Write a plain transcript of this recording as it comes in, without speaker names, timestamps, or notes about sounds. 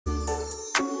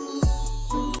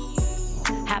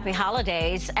Happy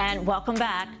holidays and welcome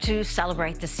back to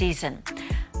Celebrate the Season.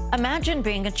 Imagine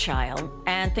being a child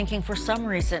and thinking for some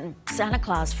reason Santa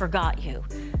Claus forgot you.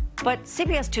 But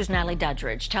CBS 2's Natalie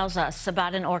Duddridge tells us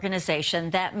about an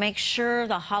organization that makes sure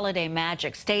the holiday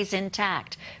magic stays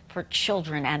intact for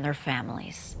children and their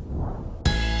families.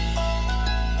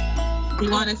 We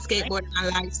want a skateboard and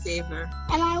a lifesaver.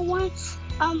 And I want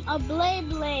a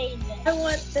blade. I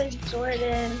want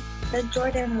the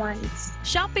Jordan ones.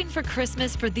 Shopping for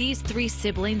Christmas for these three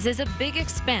siblings is a big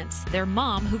expense. Their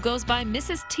mom, who goes by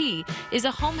Mrs. T, is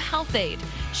a home health aide.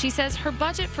 She says her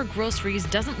budget for groceries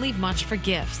doesn't leave much for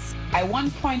gifts. At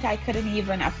one point, I couldn't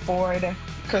even afford a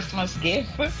Christmas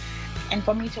gift. And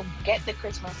for me to get the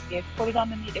Christmas gift, put it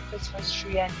underneath the Christmas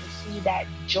tree and to see that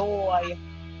joy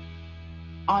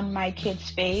on my kid's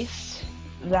face,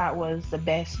 that was the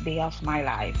best day of my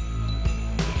life.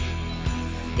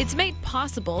 It's made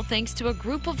possible thanks to a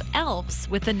group of elves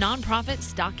with the nonprofit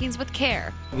Stockings with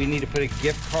Care. We need to put a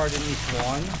gift card in each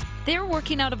one. They're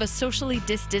working out of a socially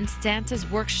distanced Santa's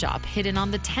workshop hidden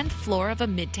on the 10th floor of a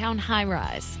Midtown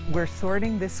high-rise. We're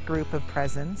sorting this group of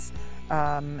presents,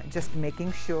 just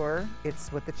making sure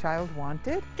it's what the child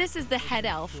wanted. This is the head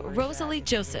elf, Rosalie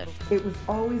Joseph. It was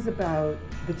always about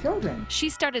the children. She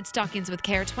started Stockings with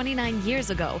Care 29 years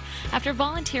ago after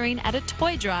volunteering at a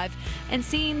toy drive and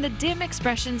seeing the dim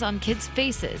expressions on kids'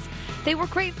 faces. They were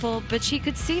grateful, but she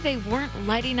could see they weren't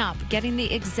lighting up, getting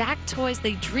the exact toys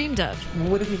they dreamed of.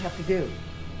 What do we have to do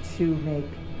to make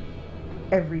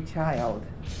every child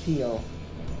feel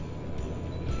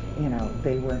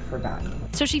they weren't forgotten?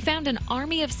 So she found an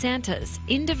army of Santas,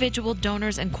 individual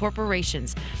donors and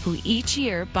corporations who each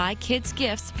year buy kids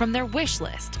gifts from their wish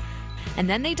list. And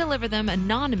then they deliver them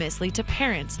anonymously to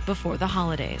parents before the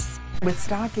holidays. With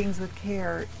Stockings with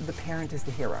Care, the parent is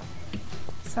the hero.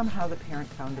 Somehow the parent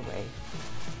found a way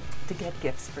to get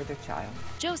gifts for their child.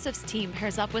 Joseph's team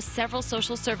pairs up with several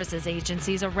social services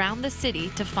agencies around the city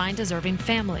to find deserving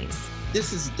families.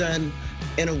 This is done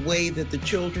in a way that the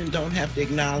children don't have to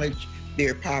acknowledge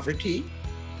their poverty.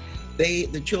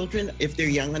 The children, if they're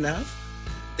young enough,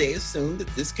 they assume that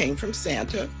this came from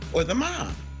Santa or the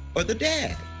mom or the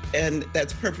dad. And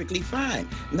that's perfectly fine,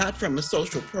 not from a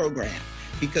social program,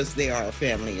 because they are a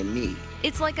family in need.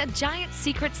 It's like a giant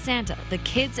secret Santa the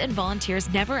kids and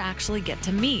volunteers never actually get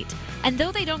to meet. And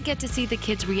though they don't get to see the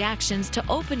kids' reactions to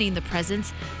opening the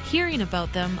presents, hearing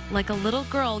about them, like a little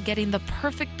girl getting the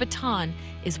perfect baton,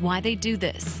 is why they do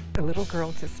this. The little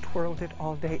girl just twirled it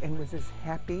all day and was as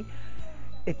happy.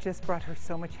 It just brought her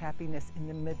so much happiness in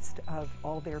the midst of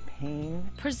all their pain.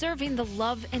 Preserving the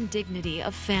love and dignity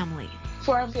of family.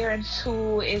 For parents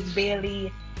who is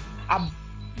really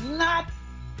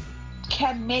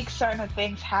can make certain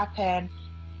things happen,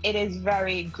 it is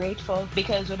very grateful,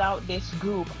 because without this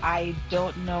group, I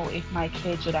don't know if my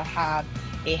kids would have had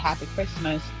a happy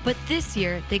Christmas. But this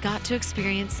year, they got to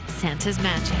experience Santa's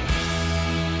magic.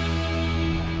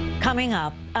 Coming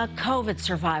up, a COVID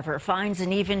survivor finds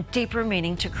an even deeper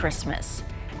meaning to Christmas.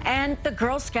 And the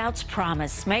Girl Scouts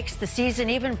promise makes the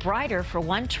season even brighter for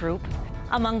one troop.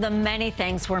 Among the many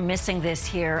things we're missing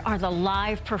this year are the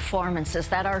live performances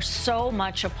that are so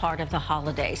much a part of the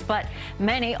holidays. But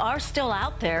many are still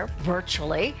out there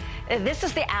virtually. This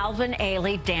is the Alvin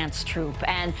Ailey Dance Troupe,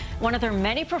 and one of their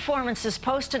many performances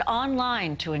posted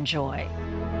online to enjoy.